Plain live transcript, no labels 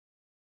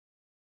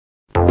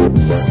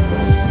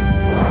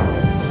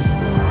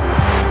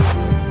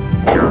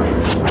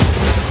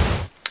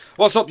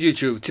What's up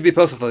YouTube, to be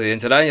personal here, and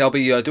today I'll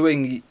be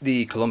doing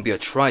the Columbia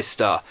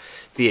TriStar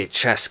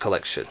VHS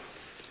collection.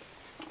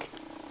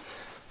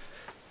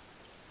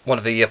 One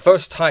of the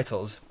first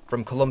titles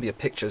from Columbia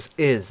Pictures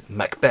is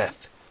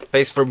Macbeth,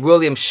 based from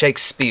William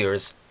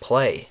Shakespeare's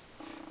play,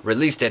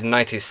 released in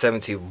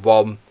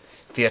 1971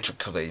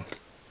 theatrically,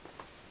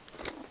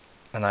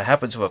 and I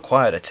happened to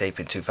acquire the tape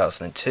in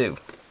 2002.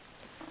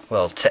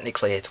 Well,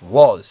 technically it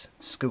was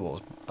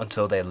schools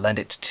until they lent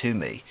it to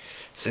me,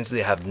 since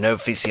they have no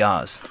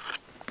VCRs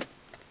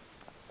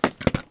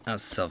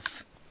as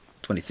of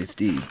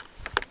 2015.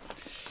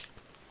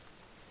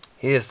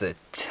 Here's the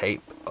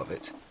tape of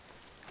it.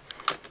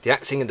 The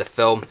acting in the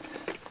film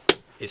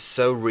is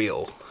so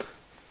real,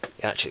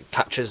 it actually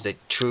captures the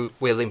true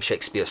William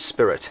Shakespeare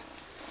spirit.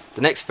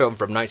 The next film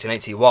from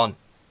 1981,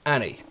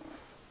 Annie.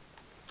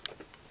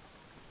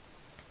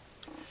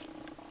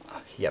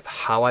 Yep,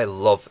 how I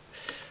love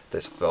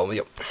this film.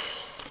 Yep.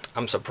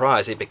 I'm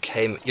surprised it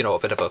became, a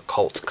bit of a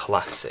cult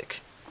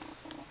classic.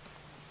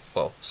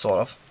 Well, sort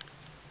of.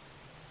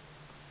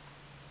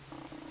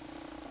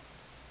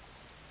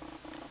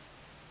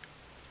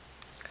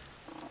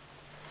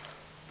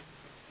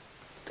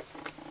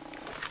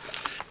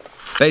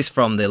 Based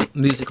from the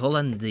musical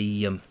and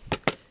the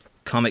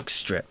comic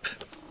strip.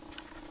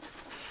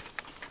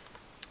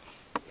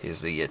 Here's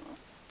the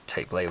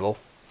tape label.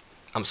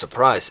 I'm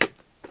surprised.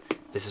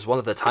 This is one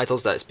of the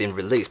titles that's been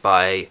released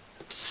by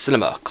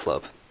Cinema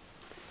Club.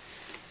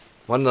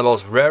 One of the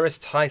most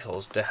rarest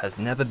titles that has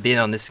never been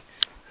on this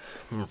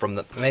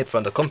made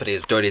from the company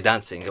is Dirty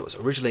Dancing. It was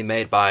originally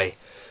made by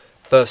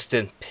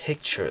Thurston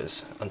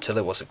Pictures until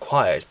it was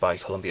acquired by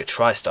Columbia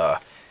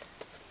TriStar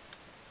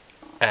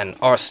and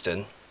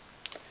Arston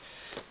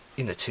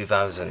in the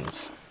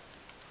 2000s,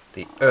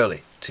 the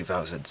early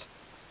 2000s.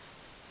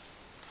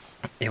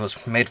 It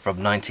was made from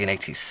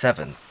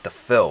 1987, the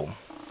film.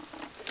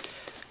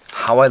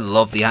 How I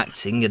love the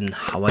acting and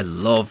how I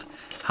love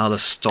how the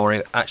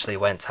story actually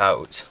went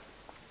out.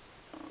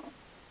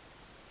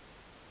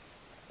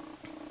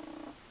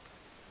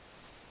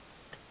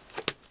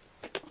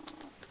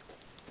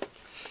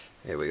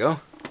 Here we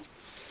go.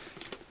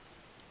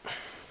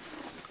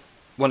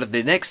 One of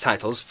the next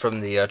titles from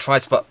the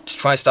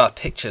TriStar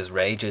Pictures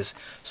range is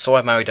So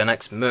I Married an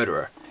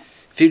Ex-Murderer,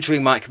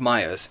 featuring Mike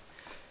Myers,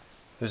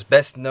 who's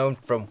best known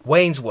from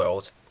Wayne's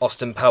World,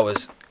 Austin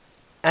Powers,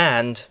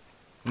 and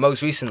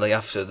most recently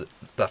after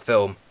the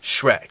film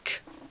Shrek.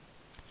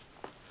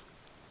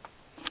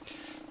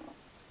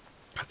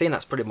 I think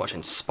that's pretty much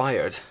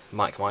inspired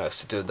Mike Myers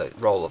to do the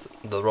role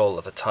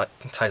of a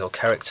title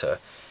character.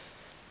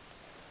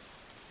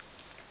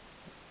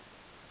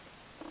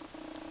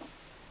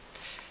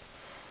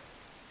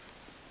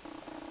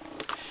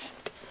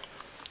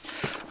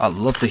 I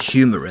love the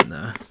humour in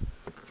there.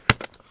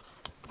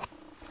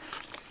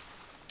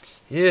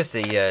 Here's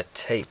the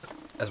tape,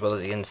 as well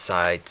as the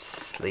inside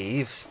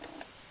sleeves.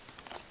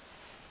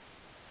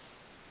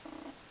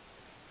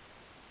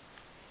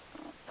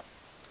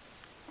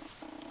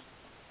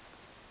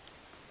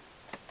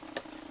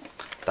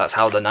 That's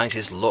how the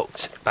 90s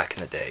looked back in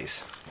the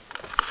days.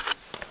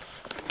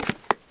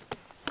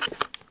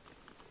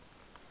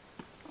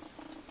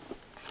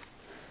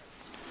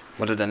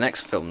 One of the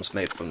next films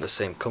made from the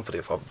same company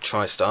from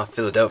TriStar,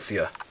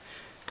 Philadelphia,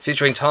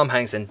 featuring Tom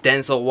Hanks and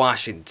Denzel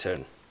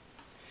Washington.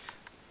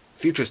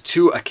 Features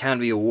 2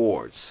 Academy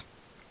Awards.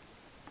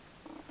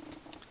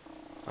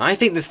 I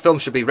think this film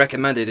should be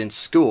recommended in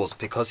schools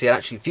because it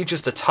actually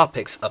features the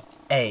topics of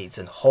AIDS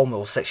and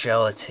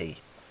homosexuality.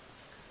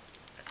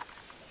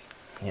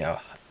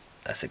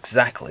 That's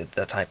exactly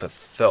the type of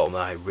film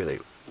I really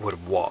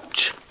would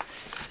watch.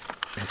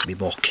 And to be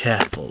more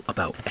careful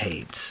about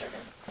AIDS.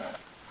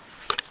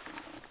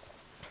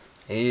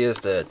 Here's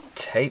the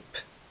tape,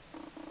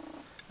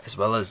 as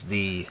well as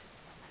the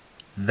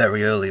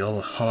very early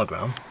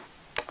hologram.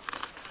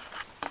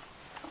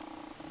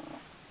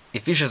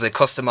 It features a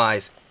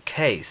customized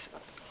case,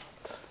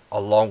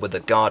 along with the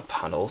guard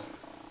panel.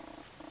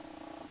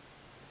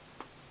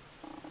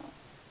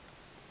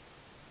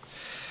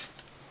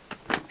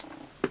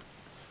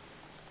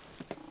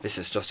 This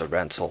is just a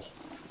rental.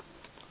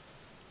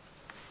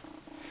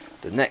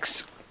 The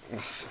next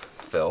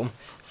film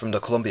from the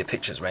Columbia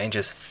Pictures range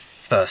is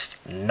First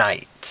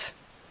Night,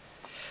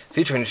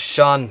 featuring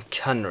Sean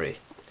Connery,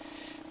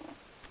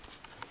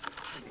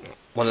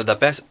 one of the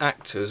best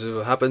actors who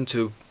happened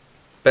to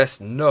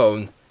best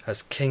known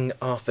as King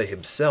Arthur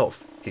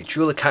himself. He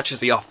truly catches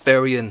the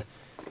Arthurian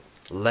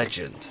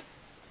legend.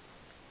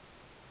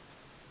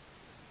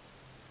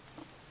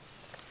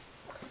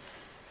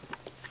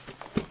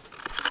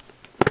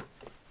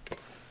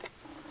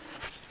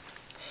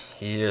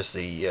 Here's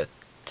the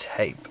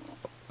tape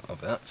of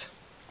that.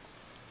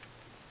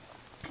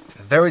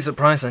 Very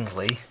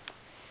surprisingly,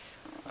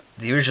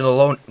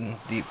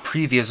 the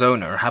previous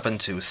owner happened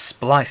to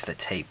splice the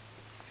tape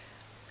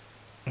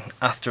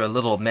after a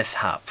little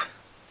mishap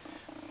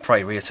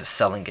prior to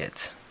selling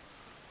it.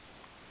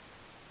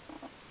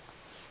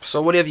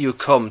 So whenever you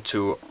come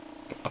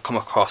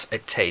across a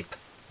tape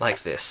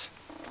like this,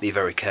 be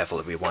very careful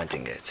of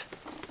rewinding it.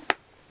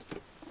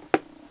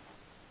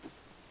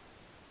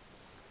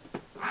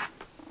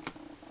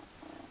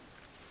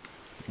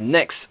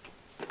 Next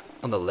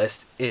on the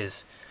list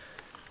is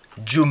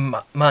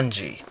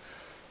Jumanji,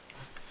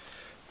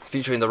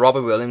 featuring the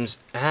Robin Williams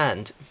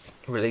and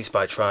released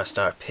by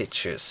TriStar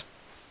Pictures.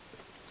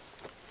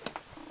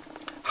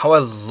 How I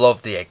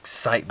love the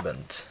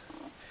excitement,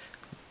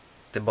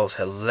 the most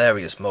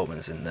hilarious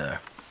moments in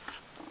there.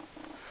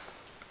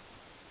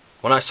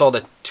 When I saw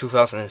the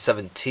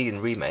 2017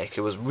 remake,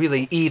 it was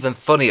really even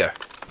funnier.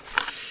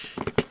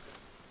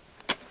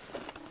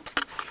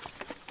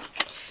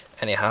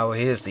 Anyhow,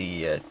 here's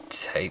the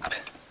tape.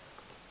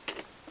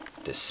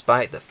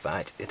 Despite the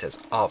fact it has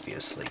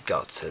obviously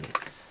gotten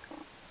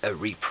a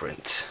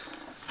reprint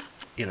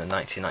in the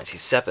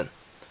 1997,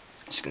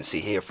 as you can see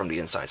here from the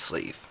inside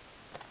sleeve.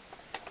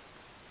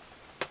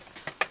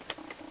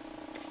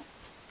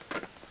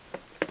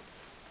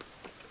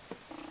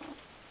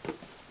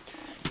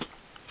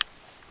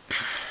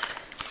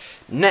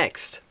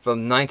 Next,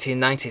 from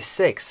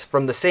 1996,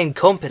 from the same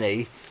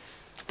company,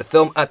 the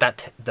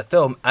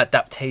film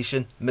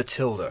adaptation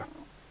Matilda.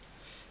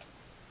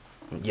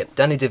 Yep,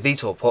 Danny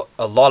DeVito put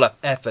a lot of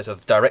effort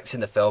of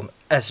directing the film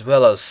as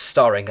well as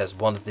starring as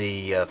one of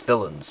the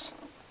villains.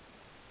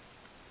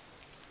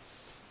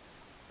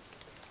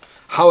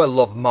 How I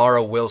love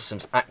Mara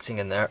Wilson's acting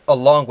in there,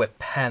 along with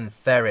Pam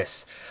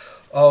Ferris.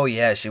 Oh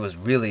yeah, she was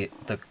really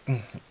the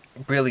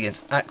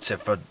brilliant actor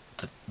for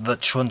the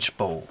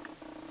Trunchbull.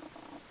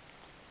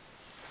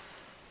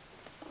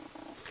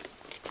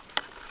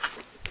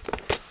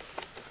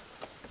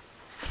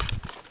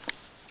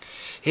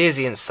 Here's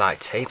the inside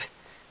tape.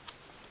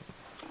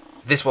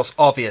 This was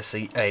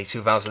obviously a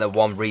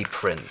 2001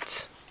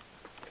 reprint,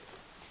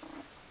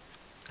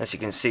 as you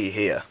can see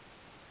here.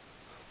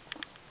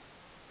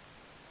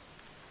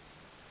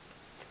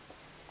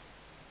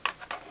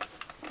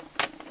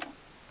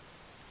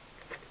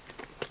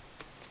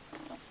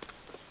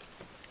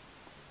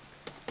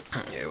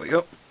 Here we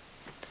go.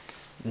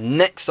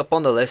 Next up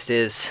on the list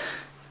is,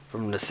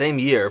 from the same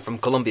year, from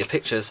Columbia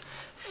Pictures,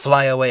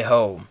 Fly Away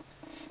Home,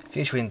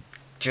 featuring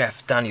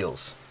Jeff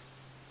Daniels.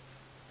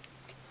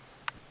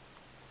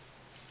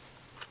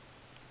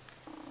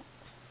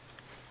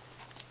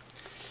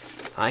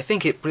 I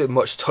think it pretty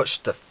much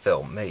touched the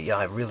film.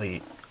 I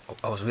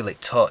was really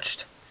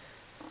touched.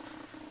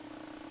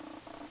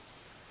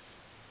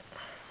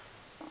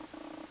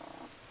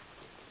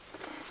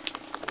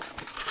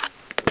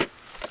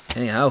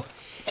 Anyhow,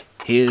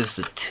 here's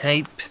the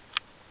tape,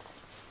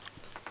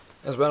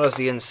 as well as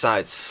the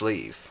inside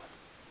sleeve.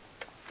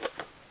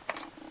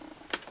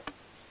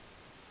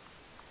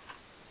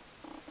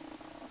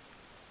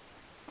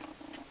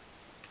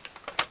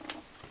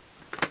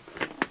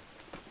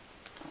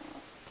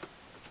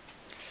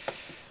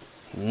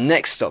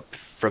 Next up,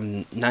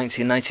 from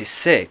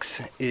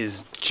 1996,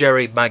 is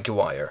Jerry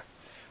Maguire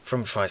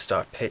from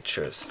TriStar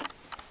Pictures.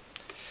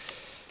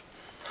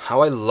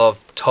 How I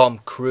love Tom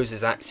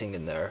Cruise's acting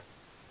in there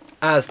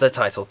as the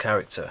title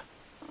character.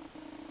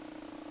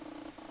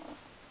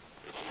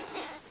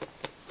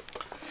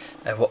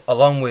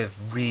 Along with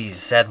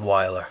Reese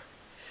Zedweiler.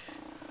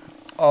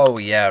 Oh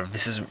yeah,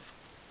 this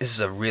is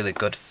a really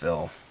good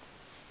film.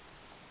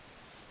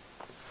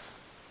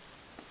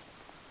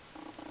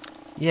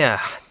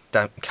 Yeah,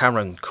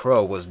 Cameron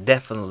Crowe was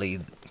definitely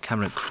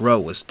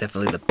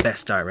the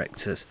best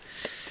directors.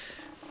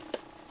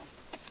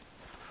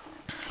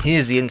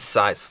 Here's the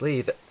inside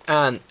sleeve,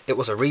 and it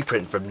was a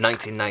reprint from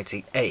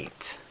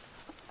 1998,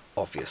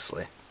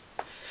 obviously.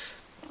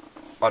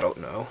 I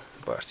don't know,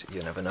 but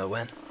you never know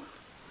when.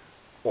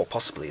 Or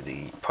possibly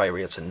the prior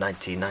year to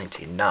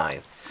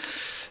 1999.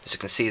 As you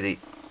can see, the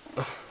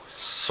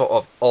sort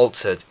of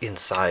altered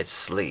inside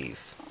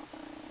sleeve.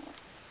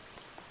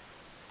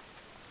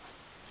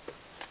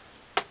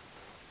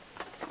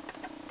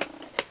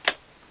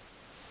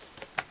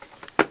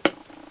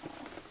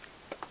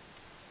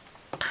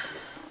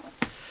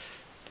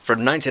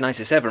 From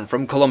 1997,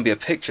 from Columbia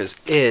Pictures,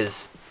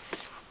 is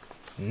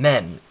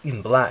Men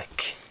in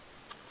Black.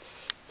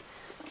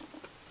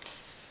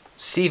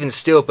 Steven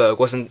Spielberg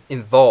wasn't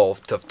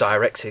involved of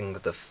directing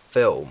the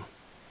film,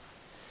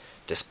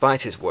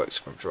 despite his works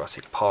from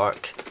Jurassic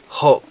Park,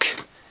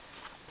 Hook,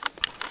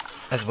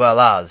 as well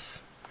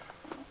as,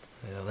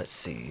 let's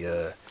see,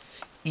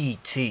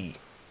 E.T.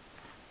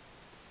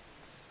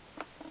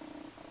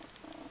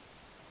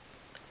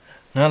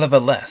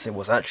 Nevertheless, it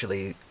was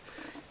actually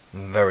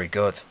very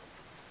good.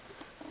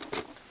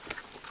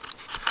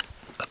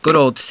 A good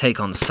old take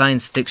on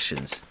science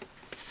fictions.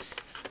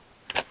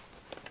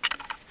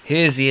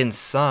 Here's the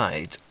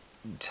inside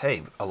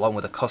tape, along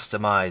with a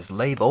customized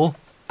label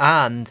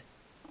and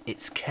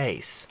its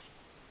case.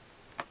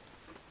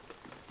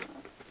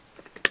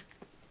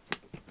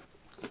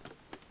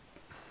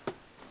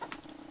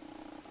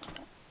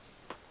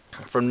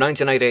 From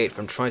 1998,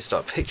 from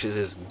TriStar Pictures,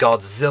 is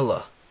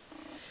Godzilla.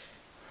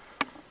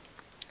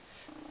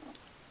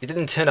 It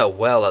didn't turn out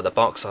well at the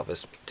box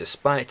office,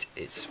 despite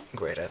its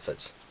great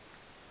efforts.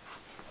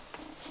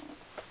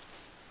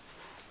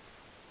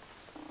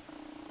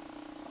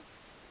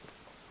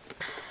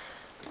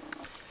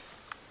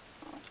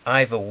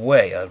 Either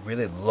way, I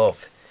really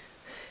love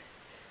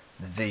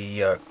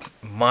the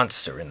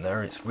monster in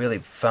there. It's really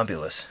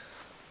fabulous.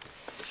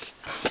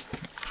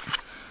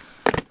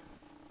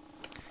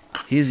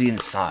 Here's the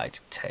inside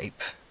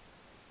tape.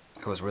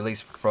 It was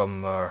released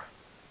from our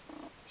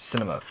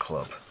cinema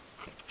club.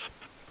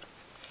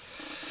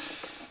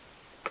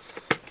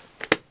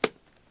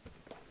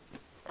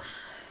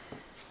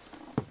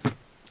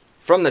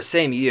 From the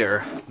same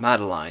year,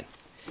 Madeline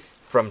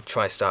from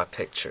TriStar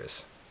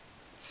Pictures.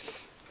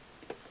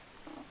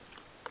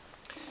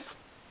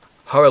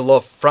 How I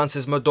love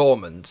Frances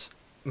McDormand's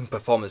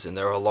performance in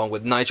there, along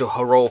with Nigel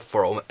Horowitz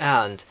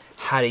and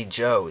Hattie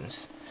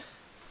Jones.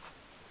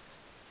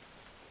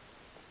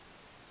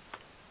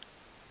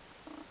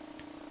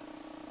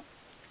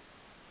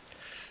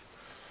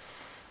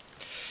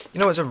 You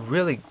know, it's a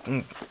really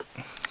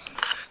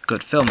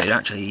good film. It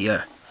actually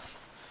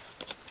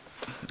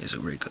is a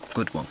really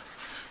good one.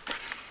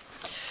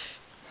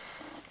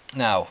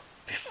 Now,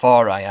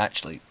 before I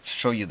actually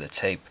show you the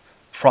tape,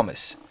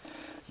 promise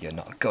you're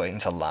not going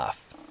to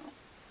laugh.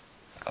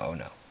 Oh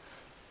no.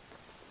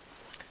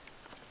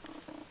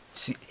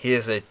 See,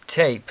 here's a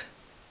tape.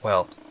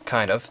 Well,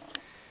 kind of.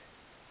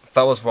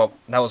 That was when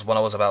I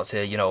was about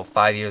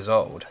 5 years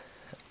old.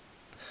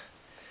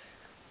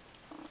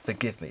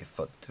 Forgive me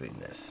for doing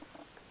this.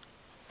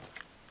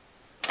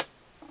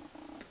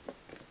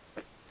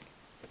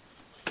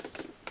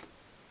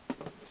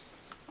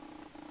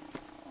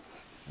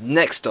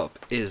 Next up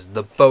is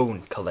The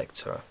Bone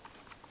Collector.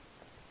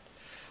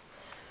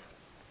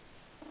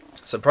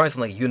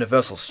 Surprisingly,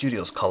 Universal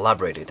Studios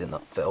collaborated in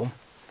that film.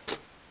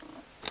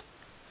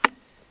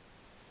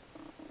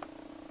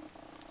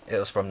 It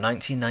was from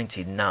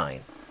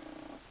 1999.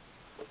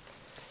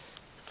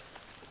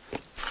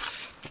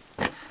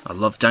 I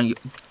love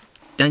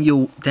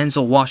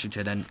Denzel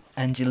Washington and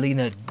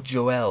Angelina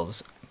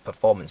Joel's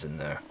performance in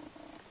there.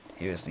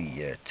 Here's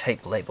the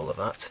tape label of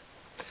that.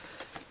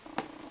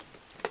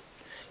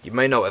 You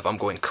may know if I'm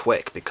going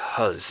quick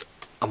because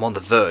I'm on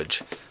the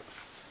verge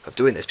of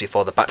doing this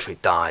before the battery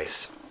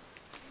dies.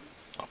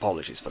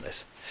 Apologies for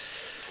this.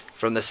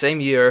 From the same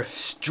year,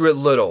 Stuart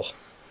Little,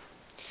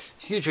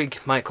 featuring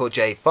Michael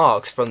J.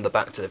 Fox from the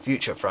Back to the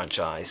Future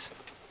franchise.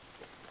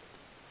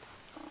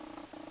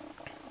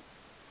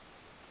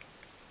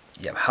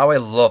 Yep, how I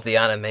love the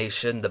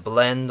animation, the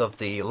blend of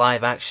the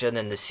live action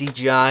and the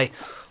CGI.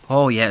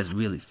 Oh yeah, it's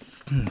really...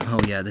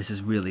 Oh yeah, this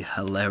is really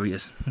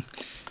hilarious.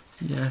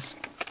 Yes.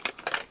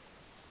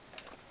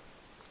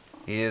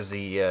 Here's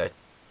the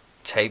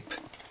tape,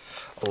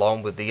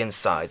 along with the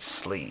inside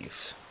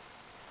sleeve.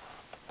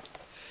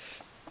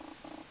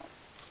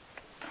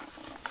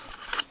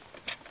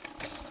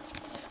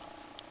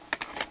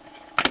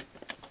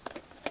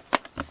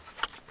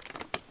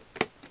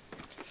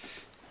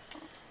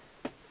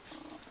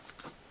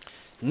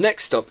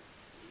 Next up,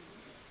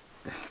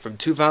 from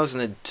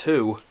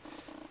 2002,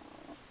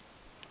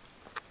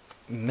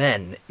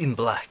 Men in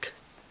Black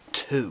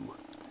 2.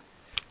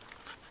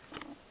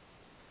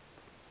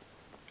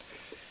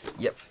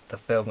 Yep, the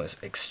film is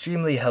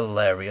extremely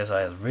hilarious.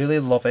 I really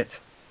love it.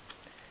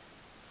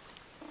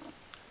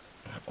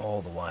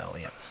 All the while,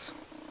 yes.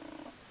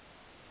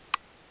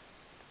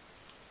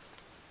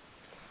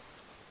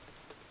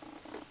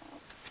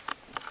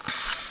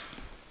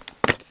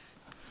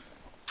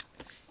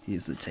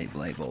 Here's the tape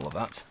label of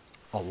that,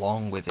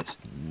 along with its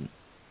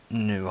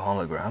new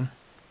hologram.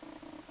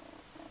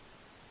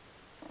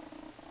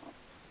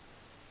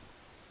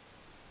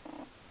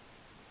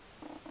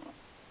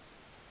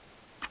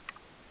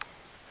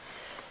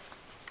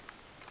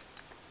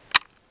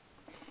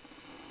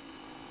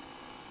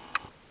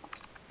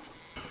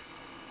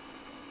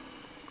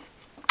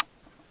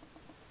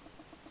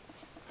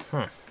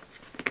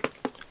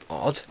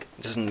 Odd.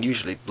 It doesn't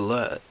usually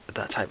blur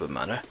that type of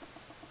manner.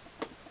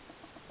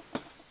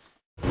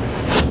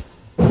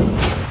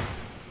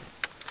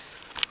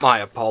 My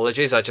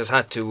apologies, I just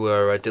had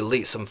to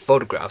delete some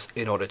photographs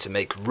in order to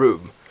make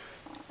room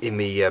in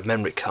my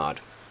memory card.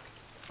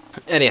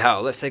 Anyhow,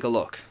 let's take a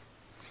look.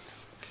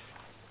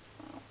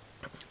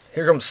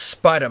 Here comes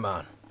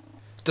Spider-Man.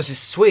 Does he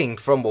swing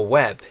from a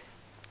web?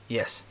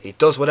 Yes, he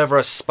does whatever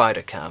a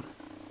spider can.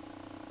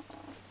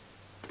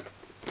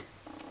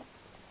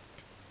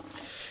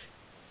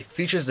 It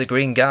features the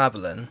Green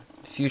Goblin,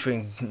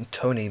 featuring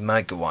Tony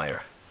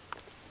Maguire.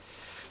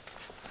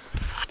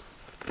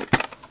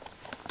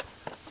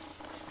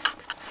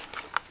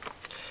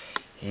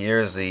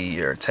 Here's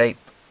the tape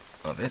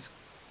of it,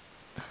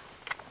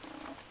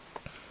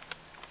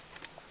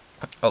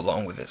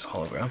 along with its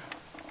hologram.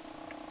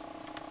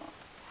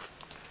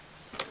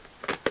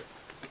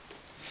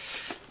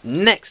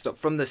 Next up,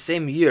 from the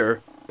same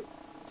year,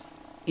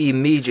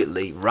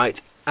 immediately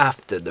right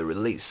after the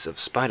release of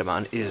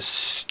Spider-Man, is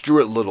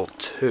Stuart Little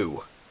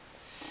 2.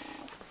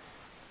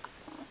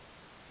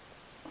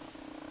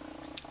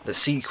 the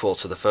sequel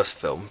to the first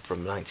film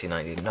from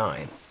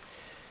 1999.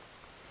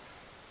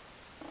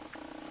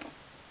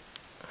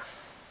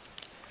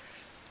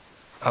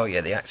 Oh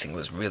yeah, the acting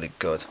was really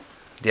good.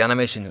 The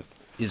animation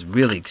is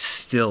really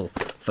still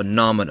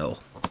phenomenal.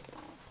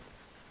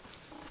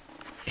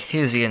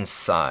 Here's the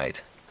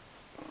inside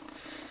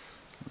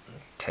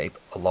tape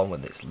along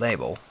with its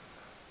label.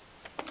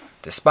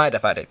 Despite the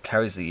fact it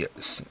carries the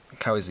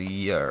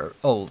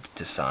old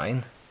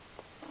design,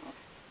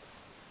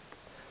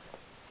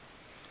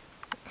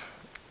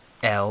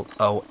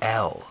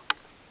 LOL.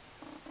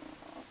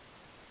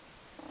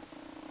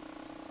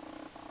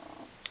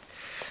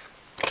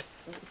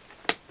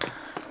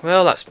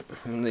 Well, that's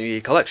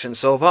the collection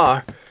so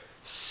far.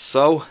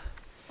 So,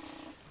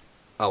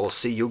 I will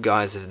see you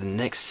guys in the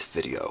next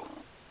video.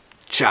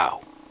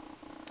 Ciao.